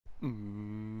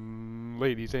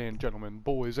ladies and gentlemen,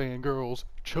 boys and girls,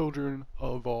 children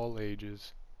of all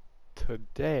ages.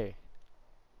 Today,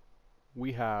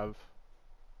 we have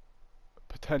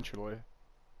potentially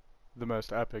the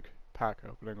most epic pack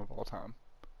opening of all time,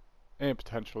 and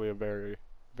potentially a very,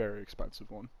 very expensive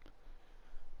one.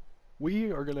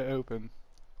 We are going to open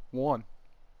one,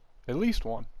 at least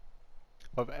one,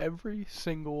 of every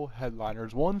single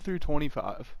headliners, 1 through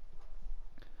 25.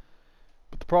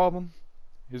 But the problem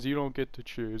is you don't get to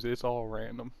choose, it's all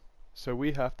random. So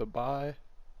we have to buy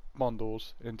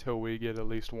bundles until we get at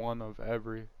least one of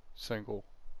every single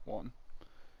one.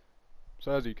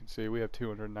 So as you can see, we have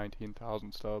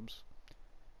 219,000 stubs.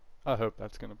 I hope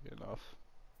that's going to be enough.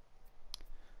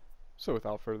 So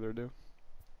without further ado,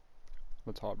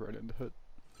 let's hop right into it.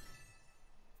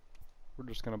 We're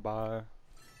just going to buy,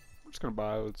 let's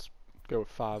go with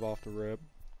 5 off the rip,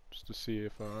 just to see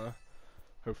if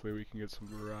hopefully we can get some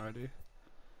variety.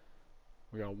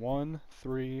 We got 1,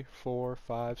 3, 4,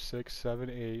 5, 6, 7,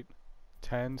 8,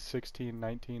 10, 16,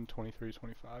 19, 23,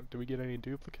 25. Do we get any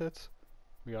duplicates?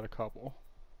 We got a couple.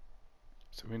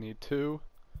 So we need 2,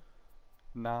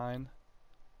 9,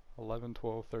 11,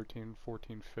 12, 13,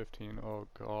 14, 15. Oh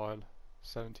god.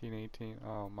 17, 18.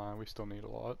 Oh my, we still need a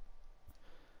lot.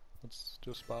 Let's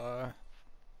just buy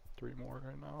 3 more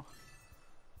right now.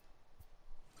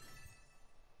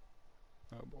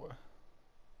 Oh boy.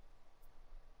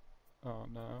 Oh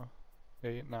no.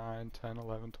 8, 9, 10,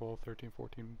 11, 12, 13,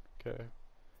 14. Okay.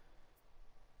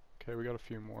 Okay, we got a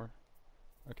few more.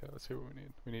 Okay, let's see what we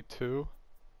need. We need 2,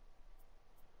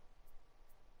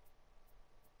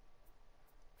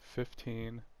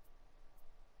 15,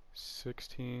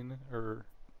 16, or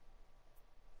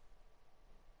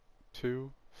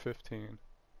 2, 15,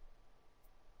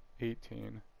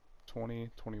 18, 20,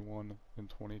 21, and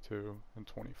 22, and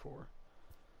 24.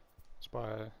 Let's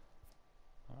buy.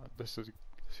 This is,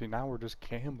 see, now we're just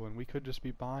gambling. We could just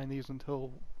be buying these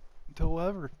until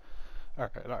ever.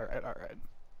 Alright.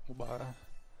 We'll buy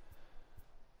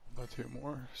 2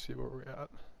 more. See where we're at.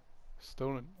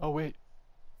 Still in, oh wait.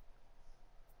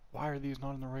 Why are these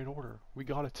not in the right order? We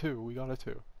got a 2.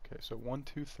 Okay, so 1,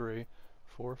 2, 3,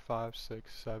 4, 5,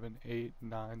 6, 7, 8,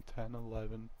 9, 10,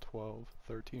 11, 12,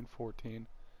 13, 14.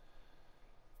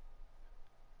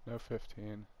 No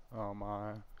 15. Oh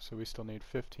my. So we still need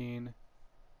 15,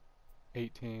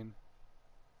 18,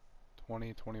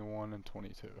 20, 21, and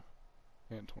 22,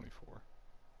 and 24.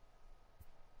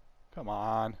 Come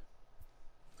on.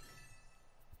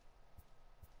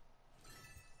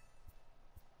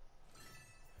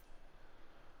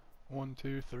 One,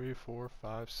 2, 3, 4,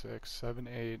 5, 6, 7,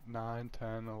 8, 9,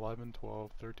 10, 11,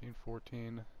 12, 13,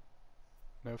 14,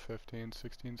 no 15,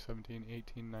 16, 17,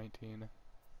 18, 19.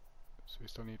 So we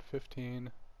still need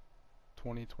 15,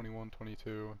 20, 21,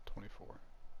 22, 24.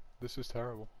 This is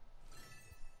terrible.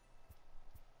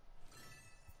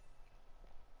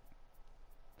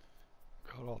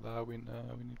 Got all that, we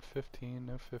know. We need 15,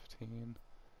 no 15,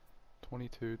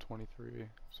 22, 23.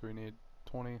 So we need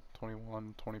 20,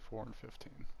 21, 24, and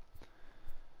 15.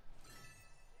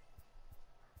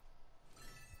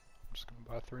 I'm just gonna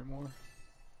buy 3 more.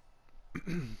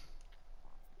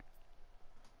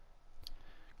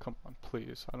 Come on,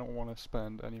 please. I don't want to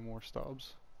spend any more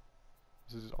stubs.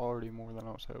 This is already more than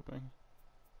I was hoping.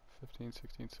 15,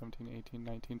 16, 17, 18,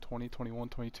 19, 20, 21,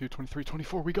 22, 23,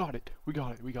 24. We got it.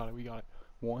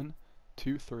 1,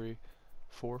 2, 3,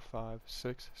 4, 5,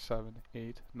 6, 7,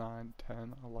 8, 9,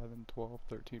 10, 11, 12,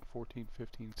 13, 14,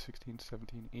 15, 16,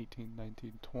 17, 18,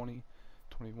 19, 20,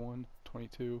 21,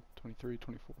 22, 23,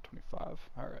 24, 25.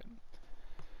 Alright.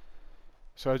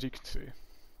 So as you can see,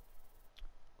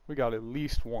 we got at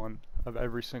least one of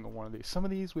every single one of these. Some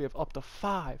of these we have up to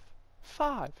 5.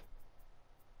 5!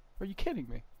 Are you kidding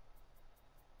me?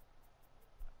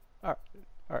 Alright,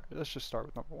 let's just start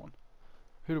with number 1.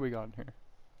 Who do we got in here?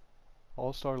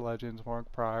 All-Star Legends,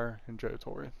 Mark Pryor, and Joe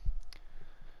Torre.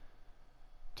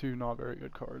 2 not very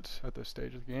good cards at this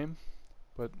stage of the game,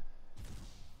 but,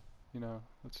 you know,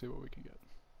 let's see what we can get.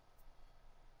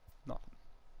 Nothing.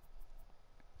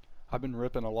 I've been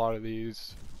ripping a lot of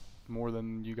these, more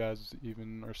than you guys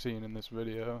even are seeing in this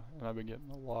video, and I've been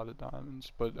getting a lot of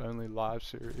diamonds, but only live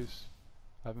series.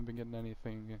 I haven't been getting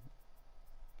anything.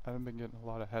 I haven't been getting a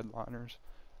lot of headliners.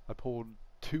 I pulled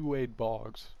 2 Wade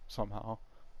Boggs somehow.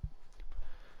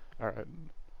 Alright,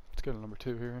 let's go to number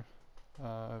 2 here.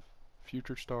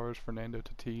 Future Stars, Fernando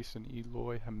Tatis, and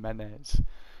Eloy Jimenez.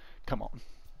 Come on.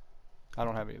 I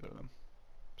don't have either of them,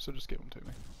 so just give them to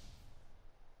me.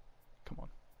 Come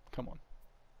on.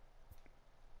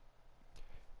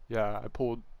 Yeah, I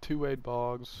pulled 2 Wade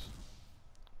Boggs,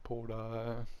 pulled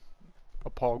a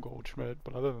Paul Goldschmidt,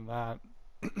 but other than that,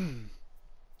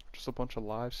 Just a bunch of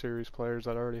live series players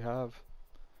that I already have.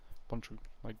 Bunch of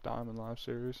like diamond live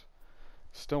series.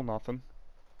 Still nothing.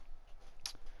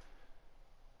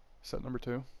 Set number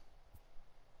 2.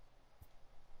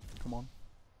 Come on.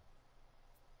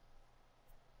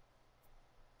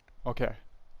 Okay.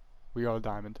 We got a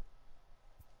diamond.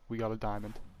 We got a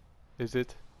diamond. Is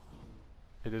it?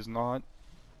 It is not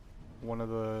one of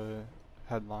the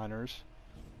headliners.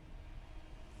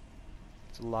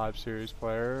 It's a live series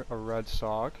player, a red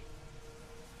sock.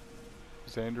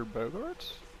 Xander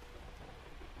Bogaerts?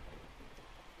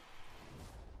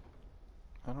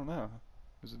 I don't know.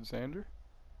 Is it Xander?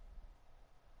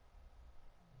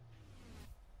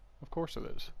 Of course it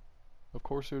is. Of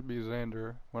course it would be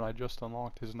Xander when I just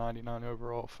unlocked his 99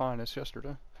 overall finest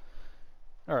yesterday.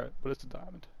 Alright, but it's a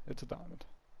diamond. It's a diamond.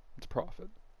 It's profit.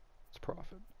 It's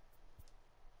profit.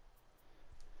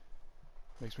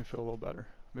 Makes me feel a little better.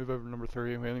 Move over to number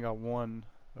 3. We only got one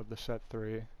of the set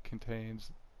 3.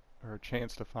 Contains, or a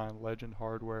chance to find legend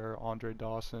hardware, Andre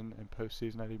Dawson, and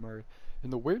postseason Eddie Murray.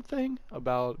 And the weird thing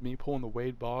about me pulling the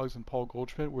Wade Boggs and Paul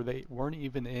Goldschmidt were they weren't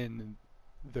even in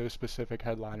those specific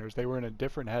headliners. They were in a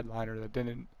different headliner that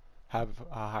didn't have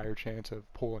a higher chance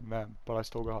of pulling them, but I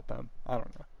still got them. I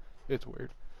don't know. It's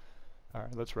weird.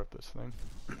 Alright, let's rip this thing.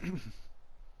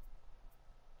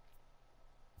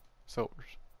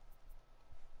 Silvers.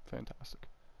 Fantastic.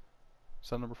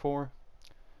 Set number 4.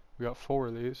 We got 4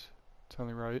 of these. Tell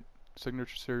me right.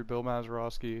 Signature Series Bill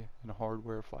Mazeroski and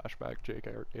hardware flashback Jake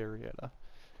Arrieta.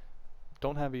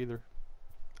 Don't have either.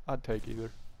 I'd take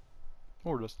either.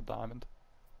 Or just a diamond.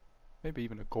 Maybe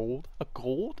even a gold. A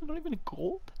gold? Not even a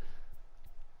gold?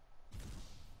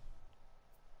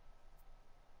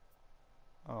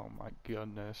 Oh my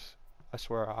goodness. I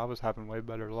swear I was having way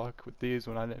better luck with these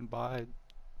when I didn't buy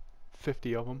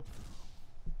 50 of them.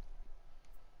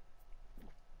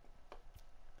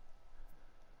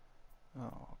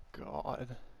 Oh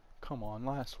god. Come on,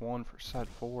 last one for set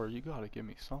 4. You gotta give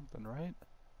me something, right?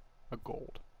 A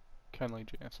gold. Kenley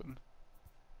Jansen.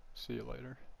 See you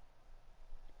later.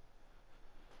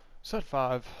 Set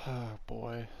 5. Oh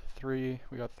boy. 3.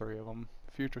 We got 3 of them.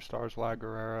 Future Stars Vlad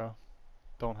Guerrero.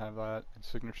 Don't have that. And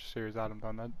Signature Series Adam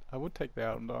Dunn. I would take the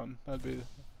Adam Dunn. That'd be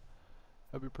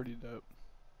pretty dope.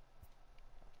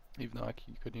 Even though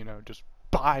you could, you know, just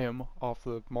buy him off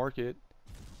the market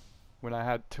when I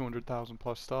had 200,000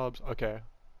 plus stubs. Okay.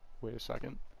 Wait a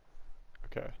second.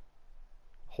 Okay.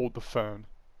 Hold the phone.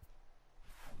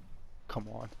 Come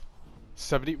on.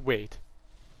 70. Wait.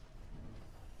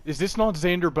 Is this not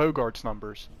Xander Bogaerts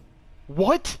numbers?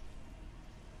 What?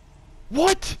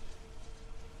 What?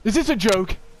 Is this a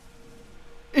joke?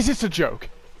 Is this a joke?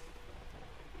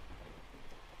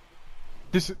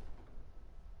 This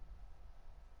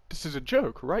is a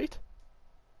joke, right?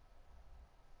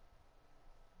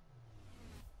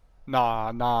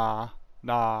 Nah,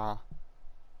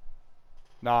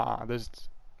 this...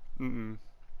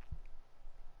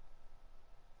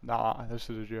 Nah, this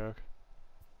is a joke.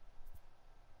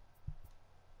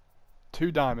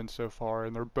 2 diamonds so far,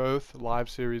 and they're both live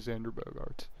series Xander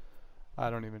Bogaerts. I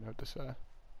don't even know what to say.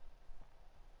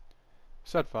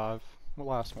 Set 5, the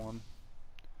last one.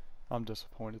 I'm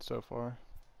disappointed so far.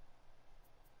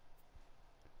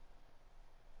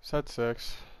 Set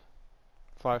 6,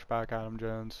 flashback Adam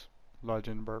Jones,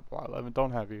 legend Burt Blyleven.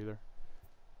 Don't have either.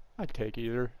 I'd take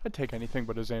either. I'd take anything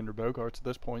but a Xander Bogaerts at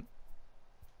this point.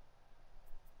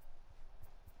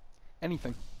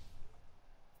 Anything.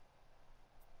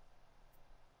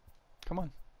 Come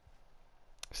on.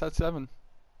 Set 7.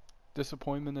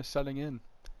 Disappointment is setting in.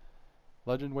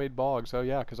 Legend Wade Boggs. Oh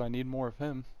yeah, because I need more of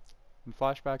him. And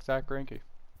flashback Zach Greinke.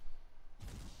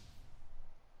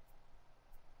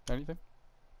 Anything?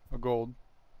 A gold.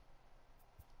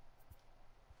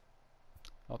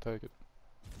 I'll take it.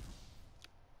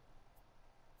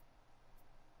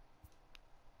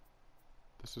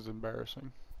 This is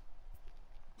embarrassing.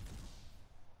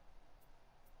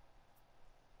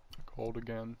 A gold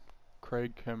again.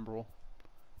 Craig Kimbrell.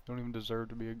 Don't even deserve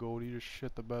to be a gold. He just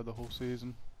shit the bed the whole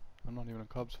season. I'm not even a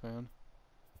Cubs fan.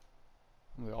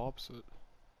 I'm the opposite.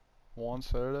 Juan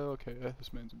Soto? Okay,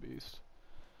 this man's a beast.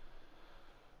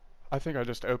 I think I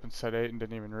just opened set 8 and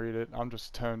didn't even read it. I'm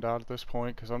just toned out at this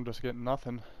point because I'm just getting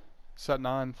nothing. Set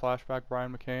 9, flashback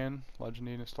Brian McCann. Legend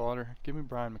Enos Slaughter. Give me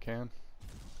Brian McCann.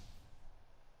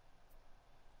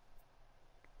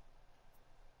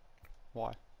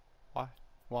 Why? Why?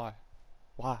 Why?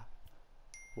 Why?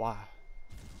 Why?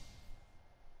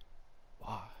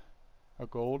 Why? A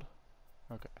gold?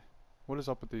 Okay. What is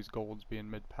up with these golds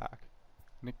being mid-pack?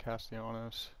 Nick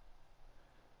Castellanos.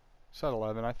 Set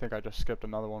 11. I think I just skipped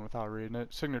another one without reading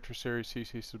it. Signature Series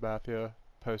CC Sabathia.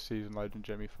 postseason legend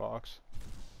Jimmy Fox.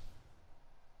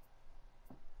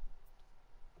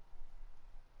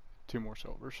 2 more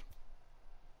silvers.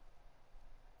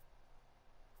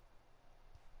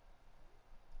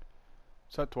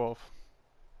 Set 12.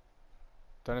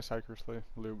 Dennis Eckersley,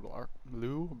 Lou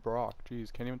Brock.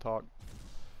 Jeez, can't even talk.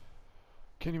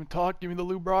 Can't even talk. Give me the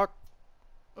Lou Brock.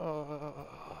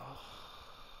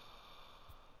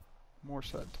 More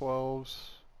set 12s.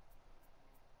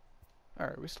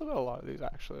 Alright, we still got a lot of these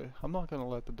actually. I'm not going to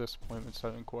let the disappointment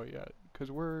set in quite yet,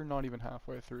 because we're not even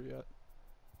halfway through yet.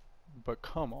 But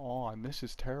come on, this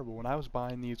is terrible. When I was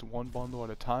buying these one bundle at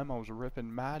a time, I was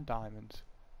ripping mad diamonds.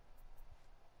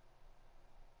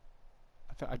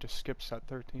 I just skipped set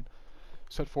 13.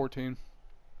 Set 14.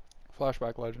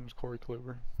 Flashback Legends, Corey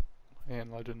Kluber.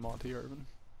 And Legend Monty Irvin.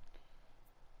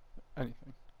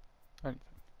 Anything. Anything.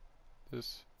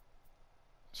 This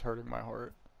is hurting my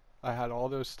heart. I had all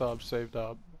those stubs saved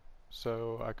up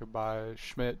so I could buy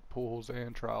Schmidt, Pujols,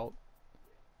 and Trout.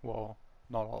 Well,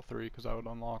 not all 3 because I would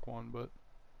unlock one, but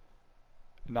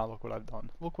now look what I've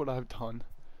done. Look what I've done.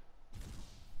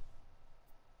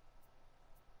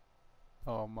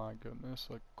 Oh my goodness,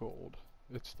 like gold.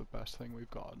 It's the best thing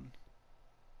we've gotten.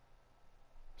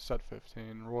 Set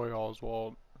 15, Roy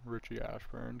Oswalt, Richie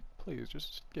Ashburn. Please,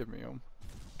 just give me them.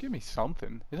 Give me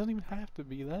something. It doesn't even have to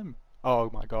be them.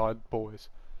 Oh my god, boys.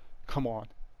 Come on.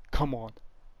 Come on.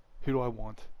 Who do I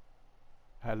want?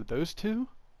 Out of those 2?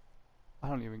 I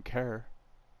don't even care.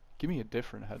 Give me a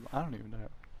different headline. I don't even know.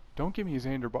 Don't give me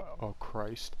Xander oh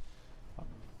Christ.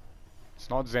 It's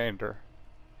not Xander.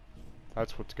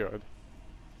 That's what's good.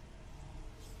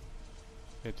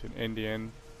 It's an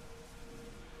Indian.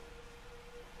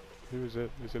 Who is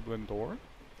it? Is it Lindor?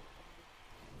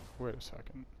 Wait a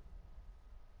second.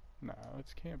 No, it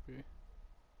can't be.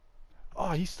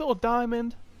 Oh, he's still a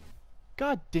diamond?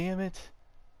 God damn it.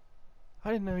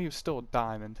 I didn't know he was still a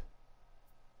diamond.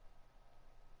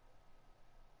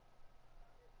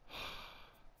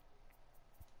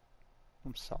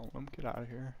 I'm selling him. Get out of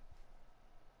here.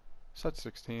 Set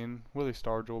 16. Willie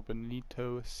Stargell,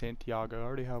 Benito Santiago. I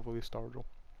already have Willie Stargell.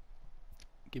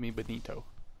 Give me Benito.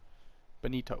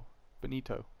 Benito.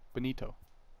 Benito. Benito.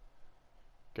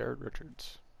 Garrett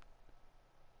Richards.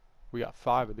 We got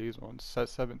 5 of these ones. Set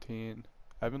 17.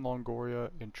 Evan Longoria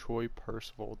and Troy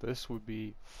Percival. This would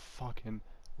be fucking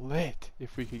lit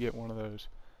if we could get one of those.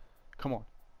 Come on.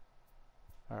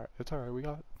 Alright, it's alright. We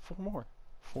got 4 more.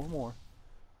 4 more.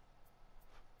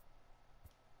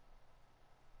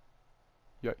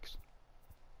 Yikes.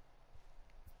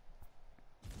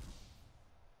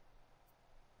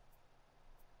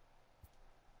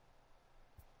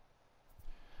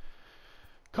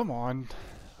 Come on.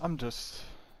 I'm just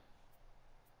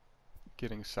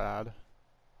getting sad.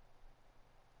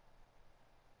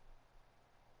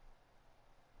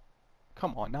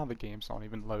 Come on, now the game's not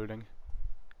even loading.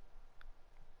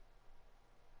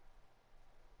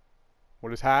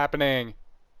 What is happening?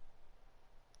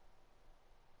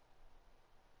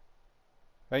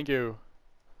 Thank you.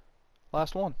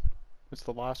 Last one. It's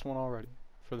the last one already.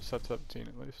 For the set 17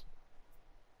 at least.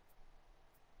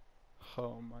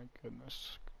 Oh my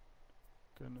goodness.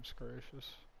 Goodness gracious.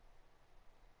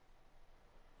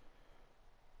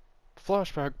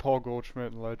 Flashback Paul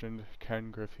Goldschmidt and legend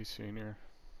Ken Griffey Sr.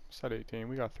 Set 18.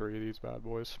 We got 3 of these bad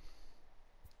boys.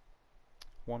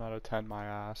 1 out of 10 my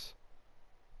ass.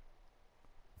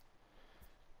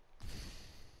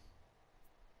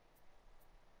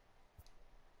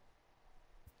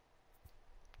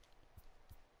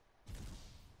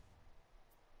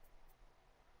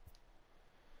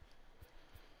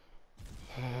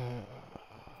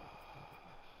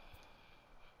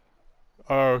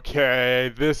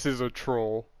 Okay, this is a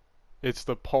troll. It's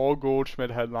the Paul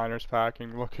Goldschmidt headliners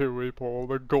packing. Look who we pull.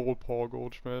 The gold Paul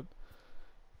Goldschmidt.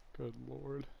 Good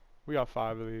lord. We got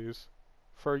 5 of these.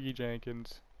 Fergie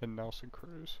Jenkins and Nelson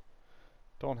Cruz.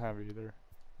 Don't have either.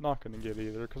 Not gonna get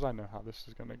either because I know how this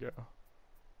is gonna go.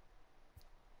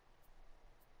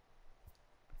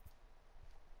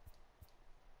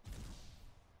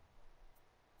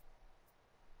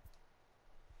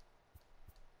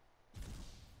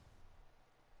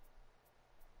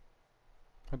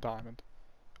 A diamond.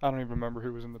 I don't even remember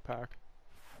who was in the pack.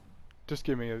 Just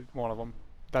give me one of them.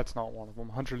 That's not one of them.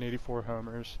 184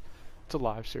 homers. It's a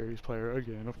live series player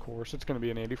again, of course. It's going to be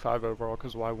an 85 overall,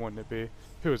 because why wouldn't it be?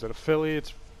 Who is it? A Philly?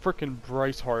 It's freaking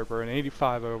Bryce Harper, an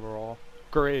 85 overall.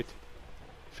 Great.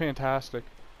 Fantastic.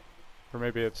 Or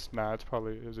maybe it's, nah, it's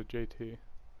probably, is it JT?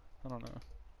 I don't know.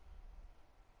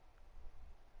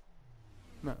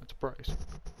 No, it's Bryce.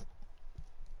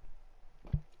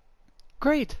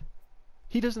 Great!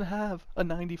 He doesn't have a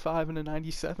 95 and a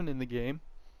 97 in the game.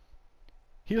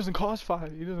 He doesn't cost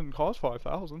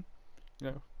 5,000. You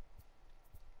know.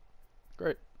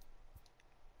 Great.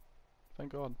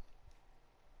 Thank God.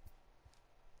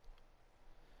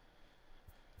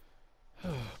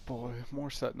 Boy, more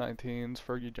set 19s,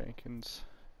 Fergie Jenkins,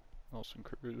 Nelson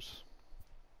Cruz.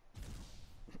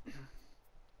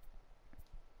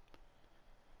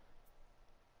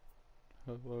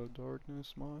 Hello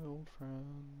darkness, my old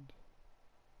friend.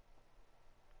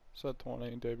 Set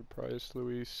 20, David Price,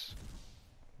 Luis,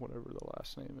 whatever the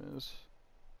last name is.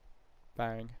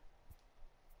 Bang.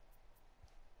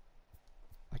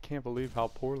 I can't believe how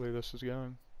poorly this is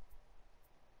going.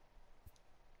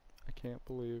 I can't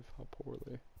believe how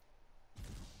poorly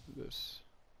this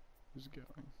is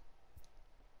going.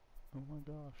 Oh my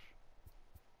gosh.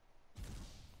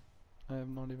 I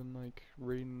am not even like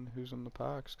reading who's in the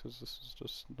packs because this is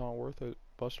just not worth it.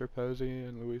 Buster Posey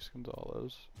and Luis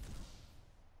Gonzalez.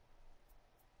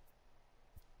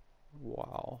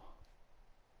 Wow.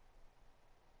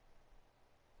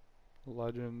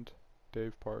 Legend,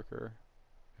 Dave Parker,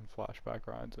 and flashback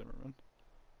Ryan Zimmerman.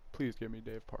 Please give me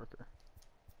Dave Parker.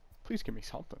 Please give me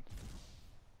something.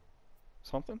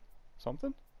 Something?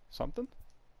 Something? Something?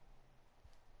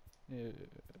 Yeah.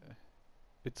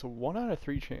 It's a 1 out of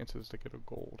 3 chances to get a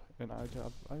gold, and I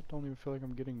don't even feel like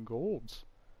I'm getting golds.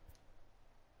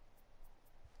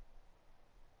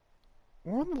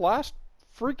 We're on the last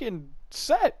freaking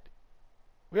set!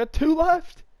 We got 2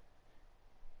 left!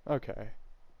 Okay.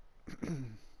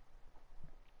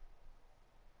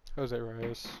 Jose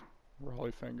Reyes,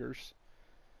 Raleigh Fingers.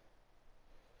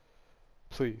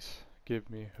 Please give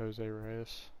me Jose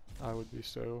Reyes. I would be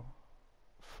so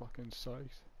fucking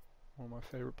psyched. One of my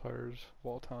favorite players of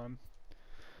all time.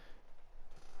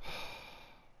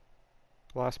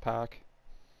 Last pack.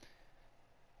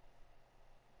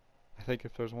 I think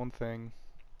if there's one thing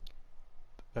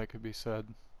that could be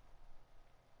said,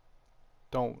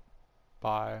 don't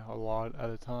buy a lot at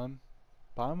a time.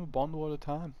 Buy them a bundle at a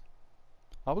time.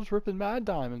 I was ripping mad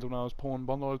diamonds when I was pulling a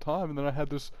bundle at a time, and then I had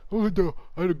this, oh,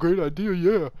 I had a great idea,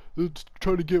 yeah. Let's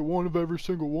try to get one of every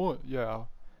single one. Yeah.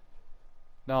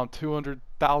 Now I'm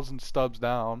 200,000 stubs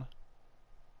down.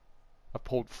 I've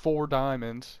pulled 4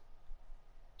 diamonds.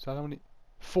 Is that how many?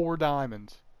 4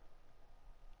 diamonds.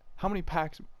 How many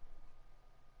packs?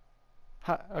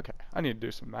 Okay, I need to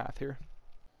do some math here.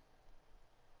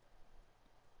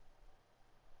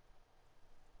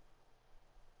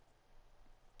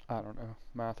 I don't know.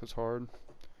 Math is hard.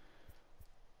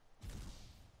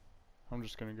 I'm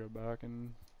just gonna go back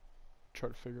and try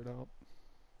to figure it out.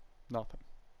 Nothing.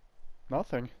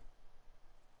 Nothing.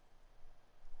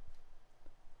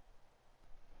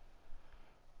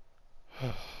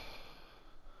 I'm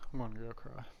gonna go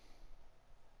cry.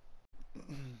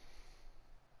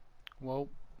 Well,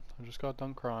 I just got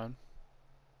done crying.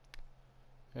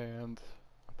 And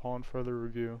upon further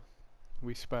review,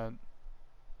 we spent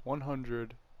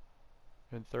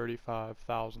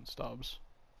 135,000 stubs.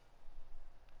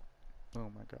 Oh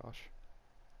my gosh.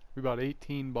 We bought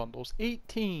 18 bundles.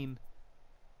 18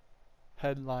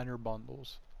 headliner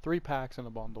bundles. 3 packs in a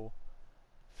bundle.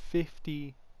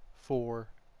 54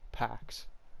 packs.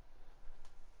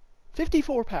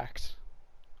 54 packs.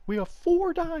 We have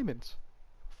 4 diamonds.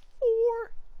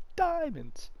 4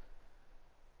 diamonds.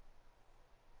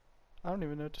 I don't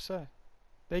even know what to say.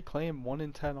 They claim 1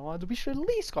 in 10 odds. We should at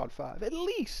least got 5. At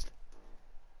least.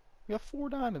 We have 4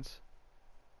 diamonds.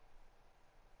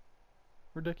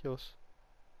 Ridiculous.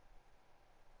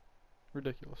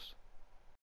 Ridiculous.